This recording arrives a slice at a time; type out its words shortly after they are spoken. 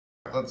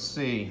Let's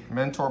see,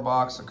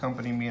 mentorbox, a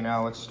company me and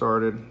Alex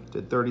started,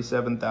 did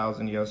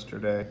 37,000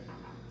 yesterday,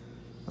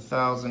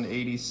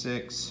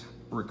 1,086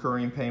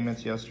 recurring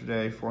payments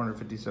yesterday,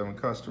 457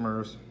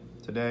 customers.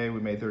 Today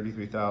we made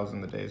 33,000,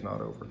 the day's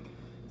not over.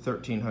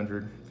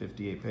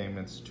 1,358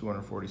 payments,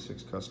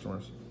 246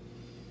 customers.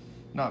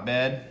 Not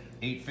bad,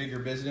 8-figure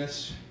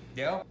business.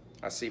 Yeah.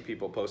 I see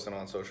people posting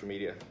on social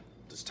media.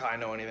 Does Tai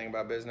know anything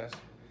about business?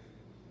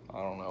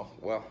 I don't know.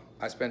 Well,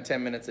 I spend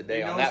 10 minutes a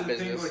day on that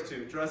business. Thing or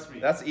two, trust me.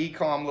 That's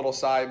e-com, little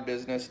side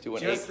business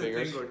doing Just 8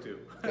 figures. Just a thing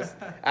or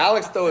two.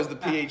 Alex though is the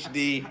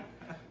PhD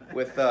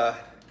with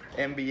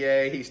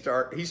MBA. He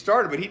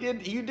started,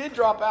 but you did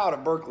drop out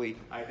of Berkeley.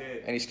 I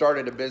did. And he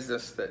started a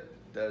business that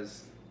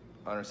does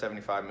under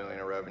 75 million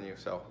in revenue.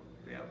 So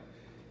yeah.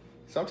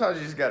 Sometimes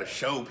you just got to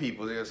show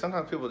people.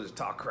 Sometimes people just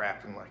talk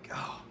crap and like,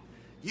 oh,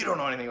 you don't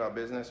know anything about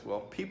business. Well,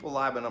 people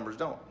lie, but numbers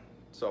don't.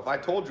 So if I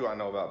told you I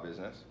know about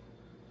business,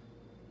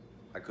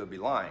 I could be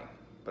lying.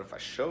 But if I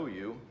show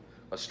you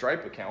a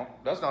Stripe account,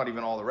 that's not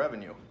even all the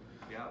revenue.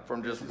 Yeah,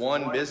 from just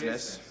one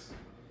business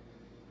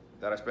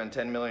that I spend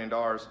 $10 million,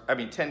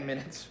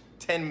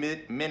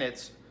 10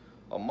 minutes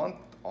a month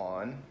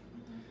on.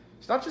 Mm-hmm.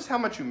 It's not just how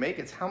much you make,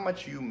 it's how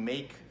much you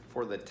make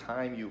for the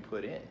time you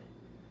put in.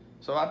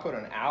 So I put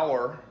an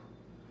hour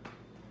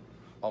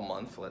a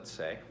month, let's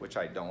say, which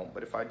I don't,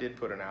 but if I did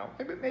put an hour,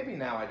 maybe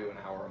now I do an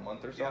hour a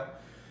month or so.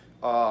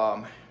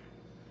 Yeah.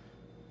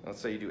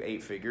 Let's say you do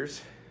 8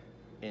 figures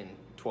in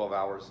 12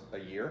 hours a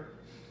year.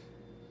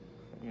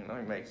 You know,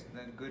 you make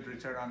then good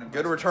return on investment.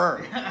 Good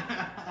return.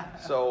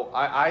 So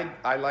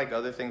I like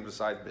other things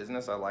besides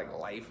business. I like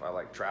life, I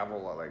like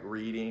travel, I like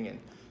reading,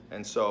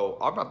 and so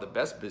I'm not the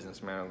best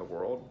businessman in the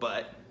world,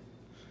 but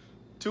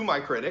to my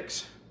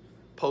critics,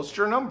 post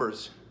your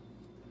numbers.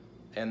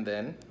 And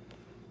then,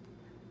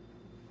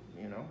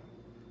 you know,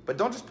 but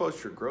don't just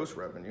post your gross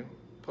revenue,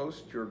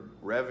 post your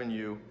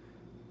revenue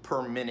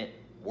per minute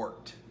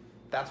worked.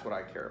 That's what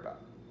I care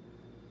about.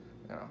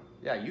 You know,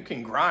 yeah, you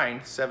can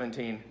grind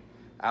 17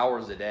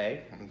 hours a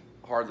day and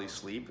hardly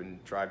sleep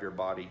and drive your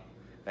body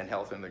and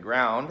health in the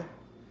ground.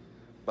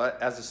 But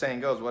as the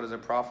saying goes, what does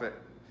it profit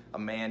a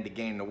man to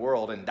gain the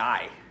world and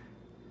die?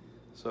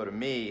 So to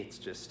me, it's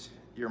just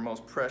your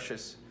most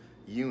precious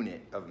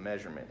unit of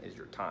measurement is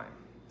your time.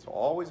 So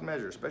always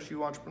measure, especially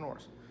you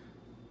entrepreneurs,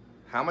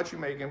 how much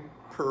you're making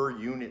per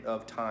unit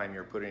of time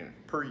you're putting in,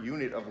 per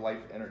unit of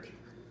life energy,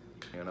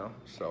 you know?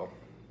 So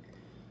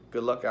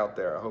good luck out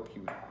there. I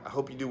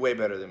hope you do way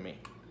better than me.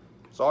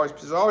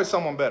 There's always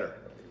someone better.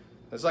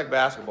 It's like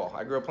basketball.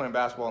 I grew up playing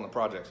basketball in the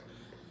projects.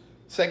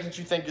 The second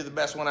you think you're the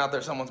best one out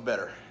there, someone's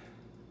better.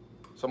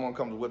 Someone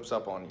comes and whips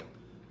up on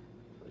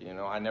you. You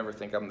know, I never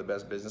think I'm the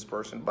best business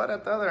person, but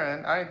at the other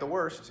end, I ain't the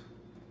worst.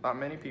 Not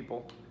many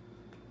people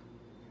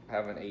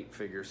have an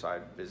 8-figure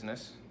side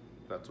business.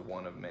 That's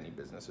one of many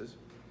businesses.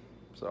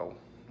 So,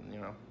 you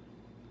know,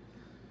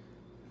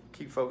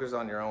 keep focused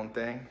on your own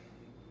thing.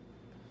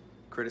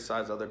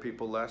 Criticize other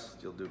people less,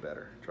 you'll do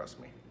better, trust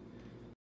me.